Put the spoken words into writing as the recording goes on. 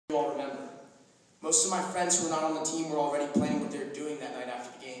you all remember. Most of my friends who were not on the team were already planning what they were doing that night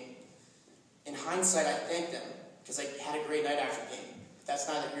after the game. In hindsight, I thank them because I had a great night after the game. But that's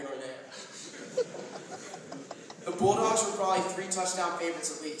neither here nor there. The Bulldogs were probably 3 touchdown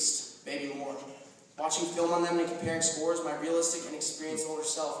favorites at least, maybe more. Watching film on them and comparing scores, my realistic and experienced older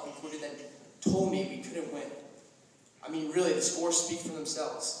self concluded and told me we couldn't win. I mean, really, the scores speak for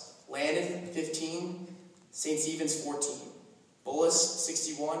themselves. Landon, 15, St. Stephen's, 14. Bullis,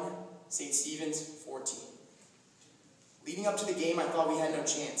 61, St. Stephen's, 14. Leading up to the game, I thought we had no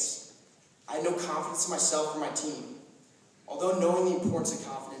chance. I had no confidence in myself or my team. Although knowing the importance of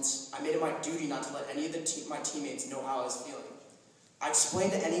confidence, I made it my duty not to let any of my teammates know how I was feeling. I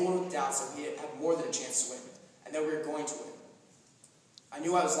explained to anyone with doubts that we had more than a chance to win, and that we were going to win. I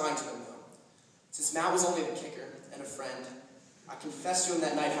knew I was lying to them, though. Since Matt was only the kicker and a friend, I confessed to him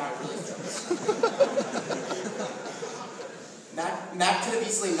that night how I really felt. Matt could have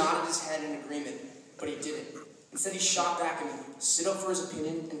easily nodded his head in agreement, but he didn't. Instead, he shot back at me, stood up for his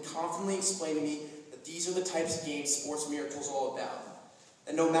opinion, and confidently explained to me that these are the types of games sports miracles are all about.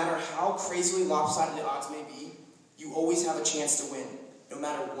 That no matter how crazily lopsided the odds may be, you always have a chance to win, no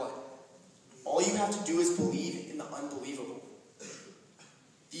matter what. All you have to do is believe in the unbelievable.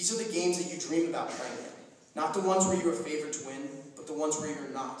 These are the games that you dream about playing in. Not the ones where you are favored to win, but the ones where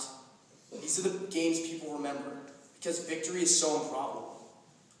you're not. These are the games people remember, because victory is so improbable.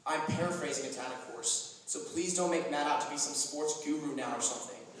 I'm paraphrasing a tad, of course, so please don't make Matt out to be some sports guru now or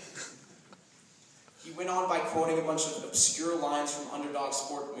something. He went on by quoting a bunch of obscure lines from underdog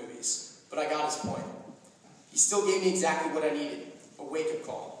sport movies, but I got his point. He still gave me exactly what I needed, a wake-up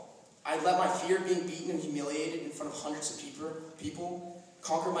call. I had let my fear of being beaten and humiliated in front of hundreds of people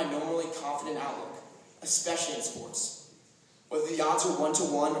conquer my normally confident outlook, especially in sports. Whether the odds are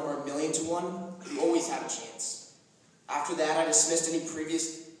 1-to-1 or 1,000,000 to 1, you always have a chance. After that, I dismissed any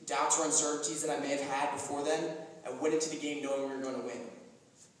previous doubts or uncertainties that I may have had before then and went into the game knowing we were going to win.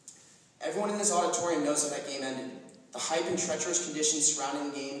 Everyone in this auditorium knows how that game ended. The hype and treacherous conditions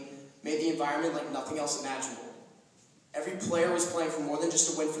surrounding the game made the environment like nothing else imaginable. Every player was playing for more than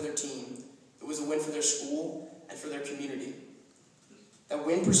just a win for their team. It was a win for their school and for their community. That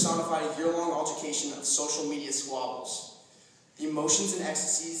win personified a year-long altercation of social media squabbles. The emotions and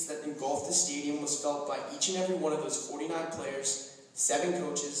ecstasies that engulfed the stadium was felt by each and every one of those 49 players, 7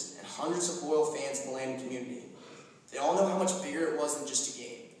 coaches, and hundreds of loyal fans in the Landon community. They all know how much bigger it was than just a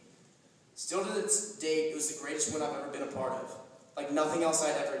game. Still to this date, it was the greatest win I've ever been a part of, like nothing else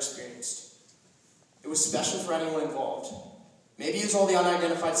I'd ever experienced. It was special for anyone involved. Maybe it was all the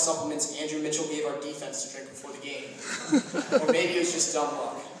unidentified supplements Andrew Mitchell gave our defense to drink before the game. Or maybe it was just dumb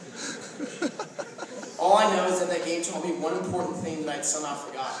luck. All I know is that that game taught me one important thing that I'd somehow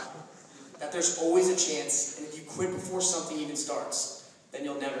forgotten. That there's always a chance, and if you quit before something even starts, then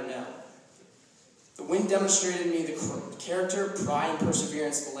you'll never know. The win demonstrated to me the character, pride, and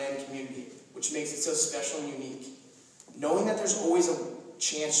perseverance of the Landon community, which makes it so special and unique. Knowing that there's always a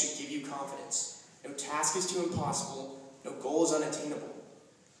chance should give you confidence. No task is too impossible. No goal is unattainable.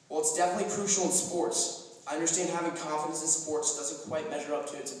 While it's definitely crucial in sports, I understand having confidence in sports doesn't quite measure up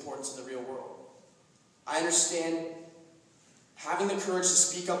to its importance in the real world. I understand having the courage to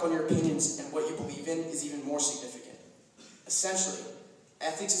speak up on your opinions and what you believe in is even more significant. Essentially,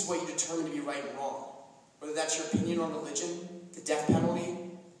 ethics is what you determine to be right and wrong. Whether that's your opinion on religion, the death penalty,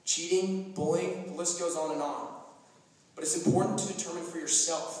 cheating, bullying, the list goes on and on. But it's important to determine for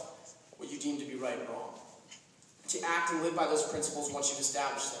yourself what you deem to be right and wrong. To act and live by those principles once you've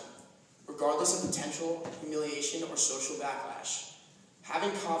established them, regardless of potential humiliation or social backlash.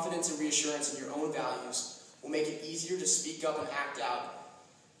 Having confidence and reassurance in your own values will make it easier to speak up and act out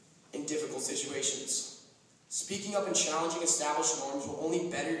in difficult situations. Speaking up and challenging established norms will only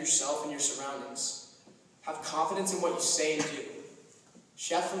better yourself and your surroundings. Have confidence in what you say and do.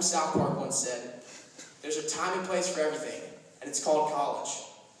 Chef from South Park once said, "There's a time and place for everything, and it's called college."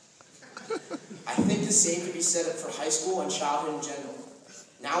 I think the same could be said for high school and childhood in general.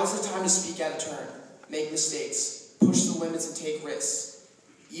 Now is the time to speak out of turn, make mistakes, push the limits, and take risks.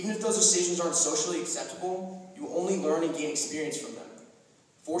 Even if those decisions aren't socially acceptable, you will only learn and gain experience from them.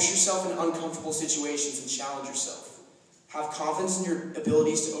 Force yourself in uncomfortable situations and challenge yourself. Have confidence in your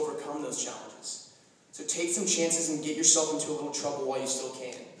abilities to overcome those challenges. So take some chances and get yourself into a little trouble while you still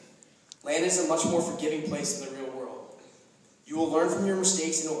can. Landon is a much more forgiving place than the real world. You will learn from your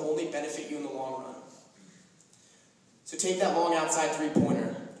mistakes and it will only benefit you in the long run. So take that long outside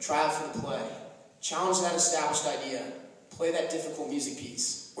three-pointer, try out for the play, challenge that established idea, play that difficult music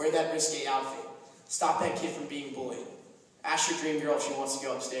piece, wear that risque outfit, stop that kid from being bullied, ask your dream girl if she wants to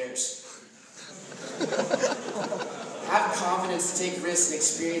go upstairs. Have confidence to take risks and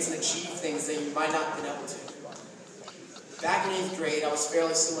experience and achieve things that you might not have been able to. Back in 8th grade, I was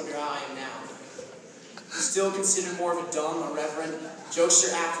fairly similar to how I am now. Still considered more of a dumb, irreverent,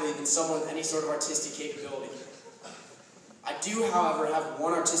 jokester athlete than someone with any sort of artistic capability. I do, however, have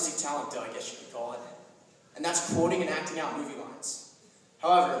one artistic talent, though, I guess you could call it, and that's quoting and acting out movie lines.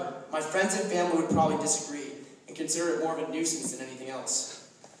 However, my friends and family would probably disagree and consider it more of a nuisance than anything else.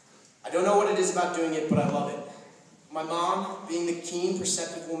 I don't know what it is about doing it, but I love it. My mom, being the keen,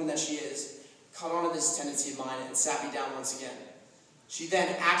 perceptive woman that she is, caught on to this tendency of mine and sat me down once again. She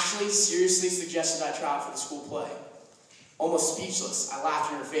then actually seriously suggested I try out for the school play. Almost speechless, I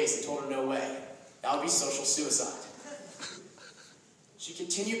laughed in her face and told her no way. That would be social suicide. She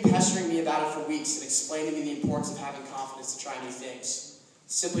continued pestering me about it for weeks and explained to me the importance of having confidence to try new things,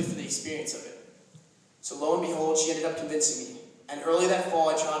 simply for the experience of it. So lo and behold, she ended up convincing me, and early that fall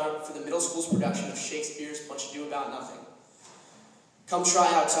I tried out for the middle school's production of Shakespeare's Much Ado About Nothing. Come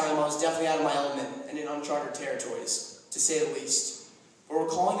tryout time, I was definitely out of my element and in uncharted territories, to say the least. But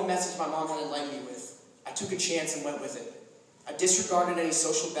recalling the message my mom had enlightened me with, I took a chance and went with it. I disregarded any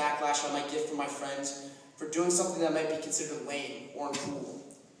social backlash I might get from my friends for doing something that might be considered lame or uncool,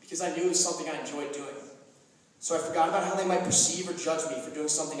 because I knew it was something I enjoyed doing. So I forgot about how they might perceive or judge me for doing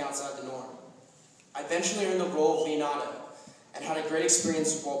something outside the norm. I eventually earned the role of Leonardo and had a great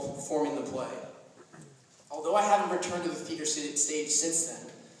experience while performing the play. Although I haven't returned to the theater stage since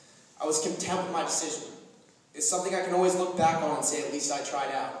then, I was content with my decision. It's something I can always look back on and say at least I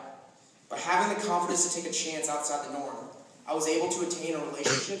tried out. By having the confidence to take a chance outside the norm, I was able to attain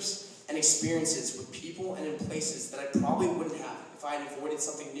relationships and experiences with people and in places that I probably wouldn't have if I had avoided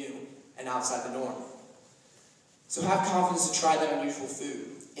something new and outside the norm. So have confidence to try that unusual food,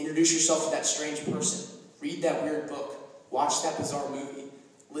 introduce yourself to that strange person, read that weird book, watch that bizarre movie,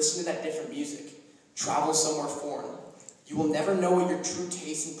 listen to that different music, travel somewhere foreign. You will never know what your true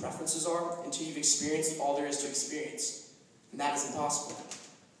tastes and preferences are until you've experienced all there is to experience. And that is impossible.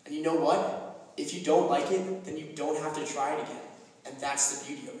 And you know what? If you don't like it, then you don't have to try it again. And that's the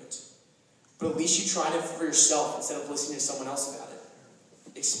beauty of it. But at least you tried it for yourself instead of listening to someone else about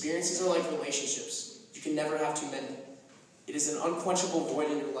it. Experiences are like relationships. You can never have too many. It is an unquenchable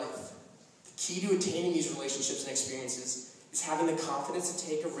void in your life. The key to attaining these relationships and experiences is having the confidence to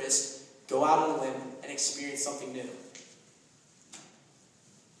take a risk, go out on a limb, and experience something new.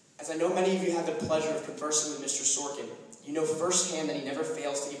 As I know many of you had the pleasure of conversing with Mr. Sorkin, you know firsthand that he never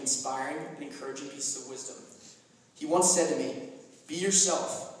fails to give inspiring and encouraging pieces of wisdom. He once said to me, "Be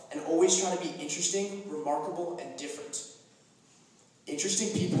yourself, and always try to be interesting, remarkable, and different." Interesting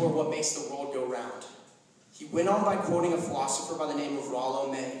people are what makes the world go round. He went on by quoting a philosopher by the name of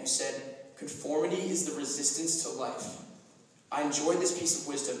Rollo May, who said, "Conformity is the resistance to life." I enjoyed this piece of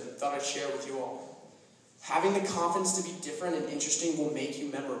wisdom and thought I'd share it with you all. Having the confidence to be different and interesting will make you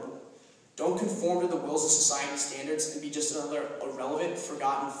memorable. Don't conform to the wills of society's standards and be just another irrelevant,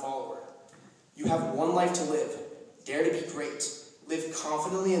 forgotten follower. You have one life to live. Dare to be great. Live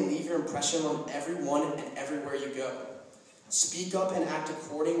confidently and leave your impression on everyone and everywhere you go. Speak up and act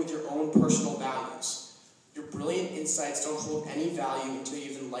according with your own personal values. Your brilliant insights don't hold any value until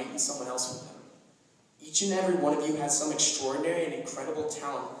you've enlightened someone else with them. Each and every one of you has some extraordinary and incredible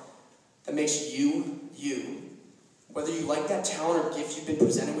talent that makes you, you. Whether you like that talent or gift you've been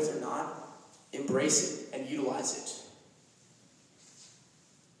presented with or not, embrace it and utilize it.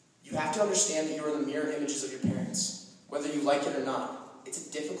 You have to understand that you are the mirror images of your parents, whether you like it or not. It's a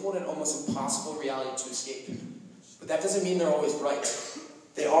difficult and almost impossible reality to escape. But that doesn't mean they're always right.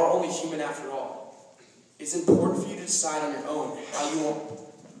 They are only human after all. It's important for you to decide on your own how you want,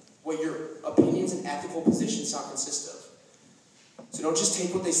 what your opinions and ethical positions shall consist of. So don't just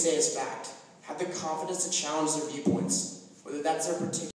take what they say as fact. Have the confidence to challenge their viewpoints, whether that's their particular